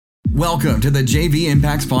Welcome to the JV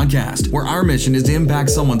Impacts Podcast, where our mission is to impact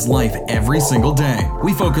someone's life every single day.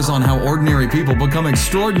 We focus on how ordinary people become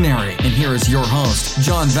extraordinary. And here is your host,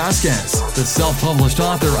 John Vasquez, the self-published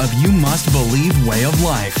author of You Must Believe Way of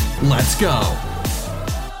Life. Let's go.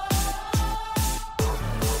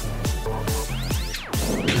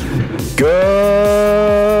 Good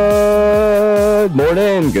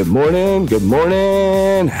morning, good morning, good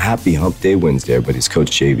morning. Happy Hump Day Wednesday, everybody. It's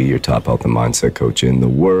Coach JV, your top health and mindset coach in the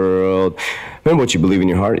world. Remember, what you believe in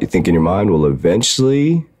your heart, you think in your mind will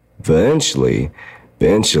eventually, become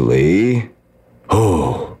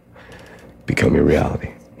your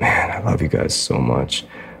reality. Man, I love you guys so much.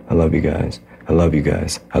 I love you guys. I love you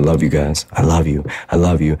guys. I love you guys. I love you. I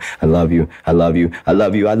love you. I love you. I love you. I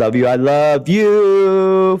love you. I love you. I love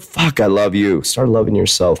you. Fuck, I love you. Start loving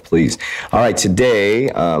yourself, please. All right,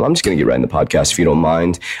 today, I'm just going to get right in the podcast if you don't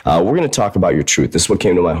mind. We're going to talk about your truth. This is what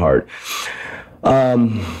came to my heart.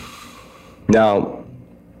 Now,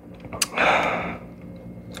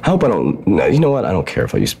 I hope I don't, you know what? I don't care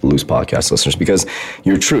if I used to lose podcast listeners because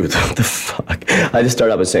your truth, what the fuck? I just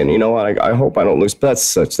started out by saying, you know what? I hope I don't lose, but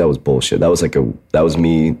that was bullshit. That was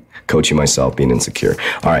me coaching myself, being insecure.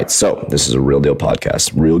 All right. So this is a real deal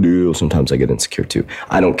podcast. Real deal. Sometimes I get insecure too.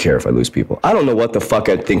 I don't care if I lose people. I don't know what the fuck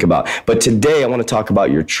I think about, but today I want to talk about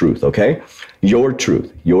your truth. Okay. Your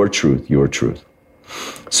truth, your truth, your truth.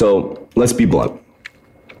 So let's be blunt.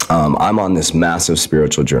 I'm on this massive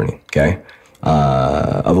spiritual journey. Okay.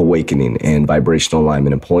 Of awakening and vibrational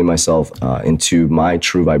alignment and pulling myself into my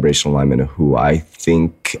true vibrational alignment of who I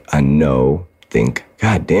think,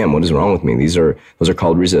 God damn, what is wrong with me? Those are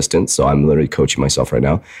called resistance. So I'm literally coaching myself right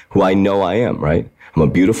now, who I know I am, right? I'm a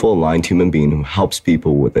beautiful, aligned human being who helps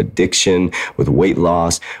people with addiction, with weight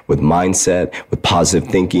loss, with mindset, with positive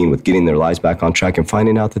thinking, with getting their lives back on track and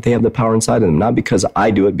finding out that they have the power inside of them. Not because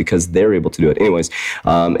I do it, because they're able to do it. Anyways,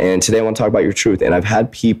 and today I want to talk about your truth. And I've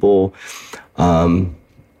had people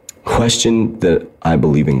question that I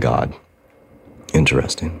believe in God.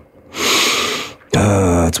 Interesting.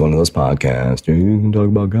 It's one of those podcasts. You can talk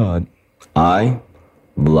about God. I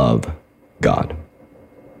love God.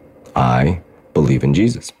 I believe in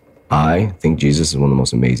Jesus. I think Jesus is one of the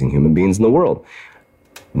most amazing human beings in the world.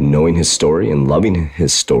 Knowing his story and loving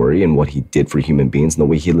his story and what he did for human beings and the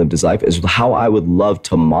way he lived his life is how I would love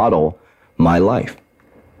to model my life.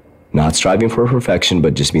 Not striving for perfection,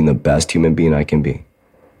 but just being the best human being I can be.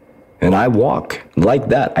 And I walk like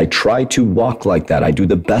that. I try to walk like that. I do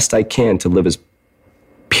the best I can to live as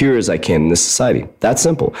pure as I can in this society. That's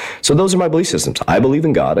simple. So those are my belief systems. I believe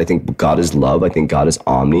in God. I think God is love. I think God is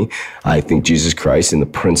omni. I think Jesus Christ and the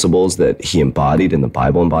principles that he embodied and the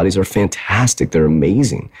Bible embodies are fantastic. They're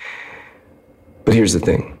amazing. But here's the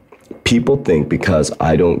thing. People think because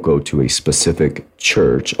I don't go to a specific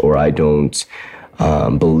church or I don't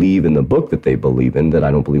believe in the book that they believe in, that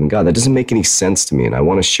I don't believe in God. That doesn't make any sense to me. And I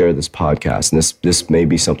want to share this podcast. And this may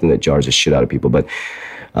be something that jars the shit out of people, but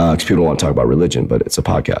because people don't want to talk about religion, but it's a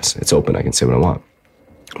podcast. It's open. I can say what I want.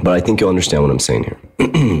 But I think you'll understand what I'm saying here.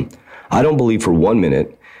 I don't believe for 1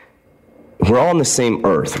 minute we're all on the same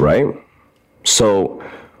earth, right? So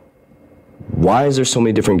why is there so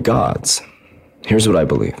many different gods? Here's what I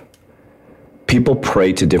believe. People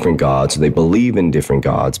pray to different gods, they believe in different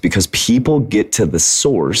gods because people get to the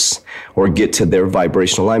source or get to their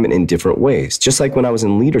vibrational alignment in different ways. Just like when I was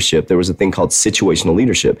in leadership, there was a thing called situational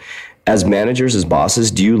leadership. As managers, as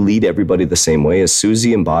bosses, do you lead everybody the same way? Is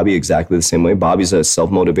Susie and Bobby exactly the same way? Bobby's a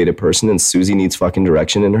self-motivated person and Susie needs fucking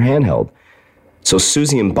direction in her handheld. So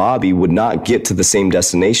Susie and Bobby would not get to the same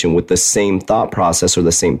destination with the same thought process or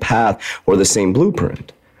the same path or the same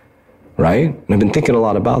blueprint, right? And I've been thinking a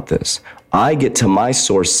lot about this. I get to my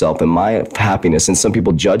source self and my happiness, and some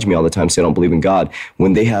people judge me all the time, say I don't believe in God,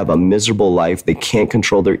 when they have a miserable life, they can't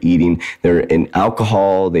control their eating, they're in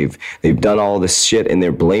alcohol, they've done all this shit, and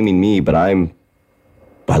they're blaming me, but I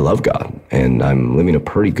love God, and I'm living a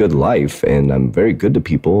pretty good life, and I'm very good to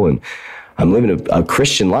people, and I'm living a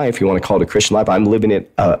Christian life, if you want to call it a Christian life. I'm living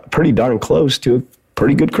it pretty darn close to a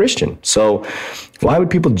pretty good Christian. So why would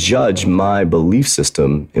people judge my belief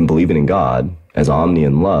system in believing in God as omni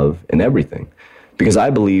and love and everything? Because I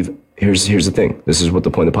believe, here's the thing. This is what the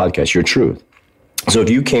point of the podcast, your truth. So if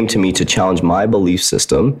you came to me to challenge my belief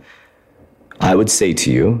system, I would say to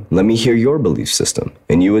you, let me hear your belief system.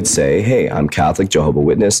 And you would say, hey, I'm Catholic, Jehovah's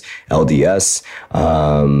Witness, LDS,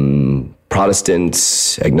 Protestant,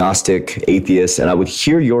 agnostic, atheist, and I would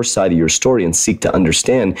hear your side of your story and seek to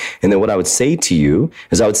understand. And then what I would say to you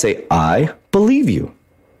is I would say, I believe you.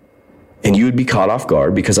 And you would be caught off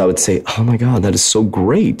guard because I would say, oh my God, that is so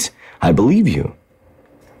great. I believe you.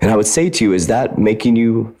 And I would say to you, is that making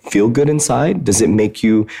you feel good inside? Does it make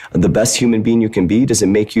you the best human being you can be? Does it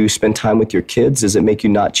make you spend time with your kids? Does it make you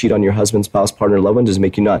not cheat on your husband, spouse, partner, loved one? Does it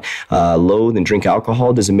make you not loathe and drink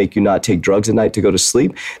alcohol? Does it make you not take drugs at night to go to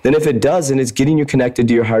sleep? Then if it does, then it's getting you connected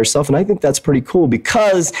to your higher self. And I think that's pretty cool,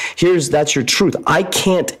 because that's your truth. I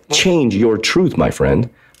can't change your truth, my friend.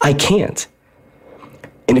 I can't.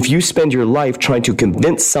 And if you spend your life trying to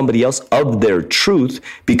convince somebody else of their truth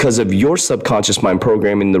because of your subconscious mind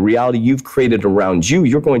programming, the reality you've created around you,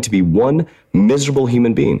 you're going to be one miserable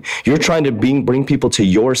human being. You're trying to bring people to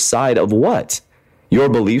your side of what? Your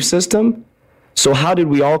belief system? So how did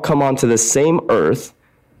we all come onto the same earth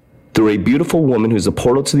through a beautiful woman who's a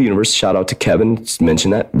portal to the universe? Shout out to Kevin,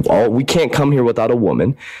 mentioned that. We can't come here without a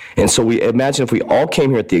woman. And so we imagine if we all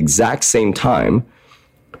came here at the exact same time,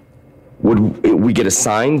 would we get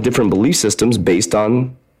assigned different belief systems based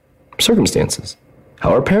on circumstances,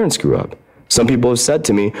 how our parents grew up? Some people have said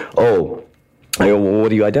to me, I go, well, what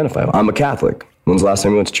do you identify? I'm a Catholic. When's the last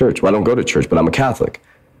time you went to church? Well, I don't go to church, but I'm a Catholic.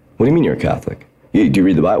 What do you mean you're a Catholic? Do you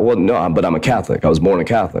read the Bible? Well, no, but I'm a Catholic. I was born a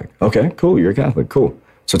Catholic. Okay, cool, you're a Catholic, cool.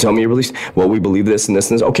 So tell me your beliefs. Well, we believe this and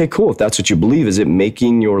this and this. Okay, cool. If that's what you believe, is it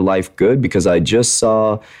making your life good? Because I just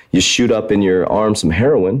saw you shoot up in your arm some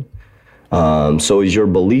heroin. So is your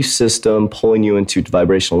belief system pulling you into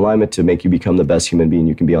vibrational alignment to make you become the best human being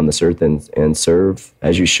you can be on this earth and serve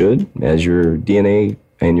as you should, as your DNA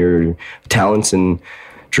and your talents and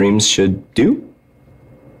dreams should do?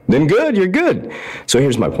 Then good, you're good. So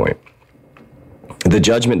here's my point. The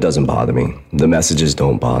judgment doesn't bother me. The messages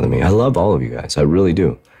don't bother me. I love all of you guys. I really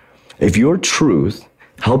do. If your truth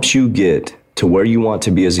helps you get to where you want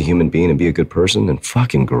to be as a human being and be a good person, then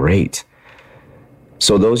fucking great.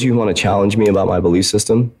 So those of you who want to challenge me about my belief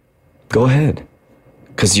system, go ahead.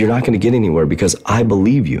 Because you're not going to get anywhere, because I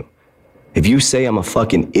believe you. If you say I'm a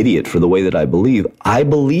fucking idiot for the way that I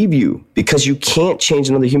believe you, because you can't change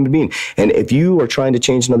another human being. And if you are trying to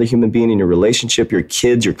change another human being in your relationship, your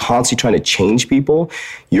kids, you're constantly trying to change people,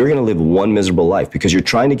 you're going to live one miserable life, because you're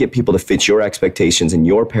trying to get people to fit your expectations and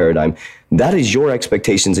your paradigm. That is your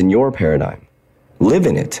expectations and your paradigm. Live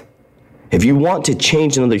in it. If you want to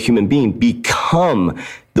change another human being, become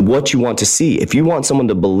what you want to see. If you want someone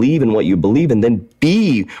to believe in what you believe in, then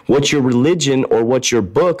be what your religion or what your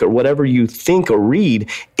book or whatever you think or read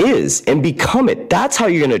is, and become it. That's how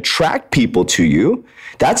you're going to attract people to you.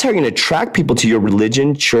 That's how you're going to attract people to your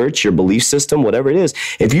religion, church, your belief system, whatever it is.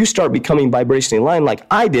 If you start becoming vibrationally aligned like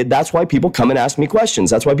I did, that's why people come and ask me questions.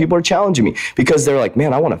 That's why people are challenging me, because they're like,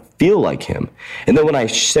 man, I want to feel like him. And then when I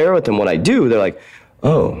share with them what I do, they're like,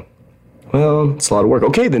 oh, well, it's a lot of work.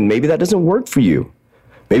 Okay, then maybe that doesn't work for you.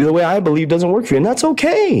 Maybe the way I believe doesn't work for you, and that's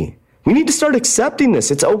okay. We need to start accepting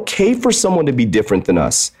this. It's okay for someone to be different than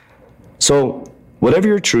us. So whatever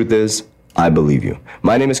your truth is, I believe you.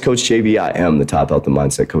 My name is Coach JV. I am the top health and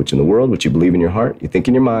mindset coach in the world. What you believe in your heart, you think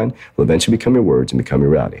in your mind, will eventually become your words and become your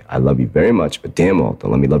reality. I love you very much, but damn well, don't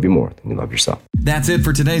let me love you more than you love yourself. That's it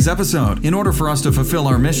for today's episode. In order for us to fulfill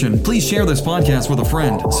our mission, please share this podcast with a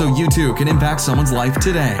friend so you too can impact someone's life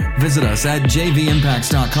today. Visit us at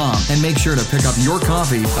jvimpacts.com and make sure to pick up your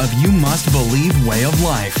copy of You Must Believe Way of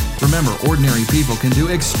Life. Remember, ordinary people can do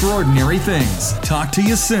extraordinary things. Talk to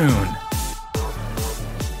you soon.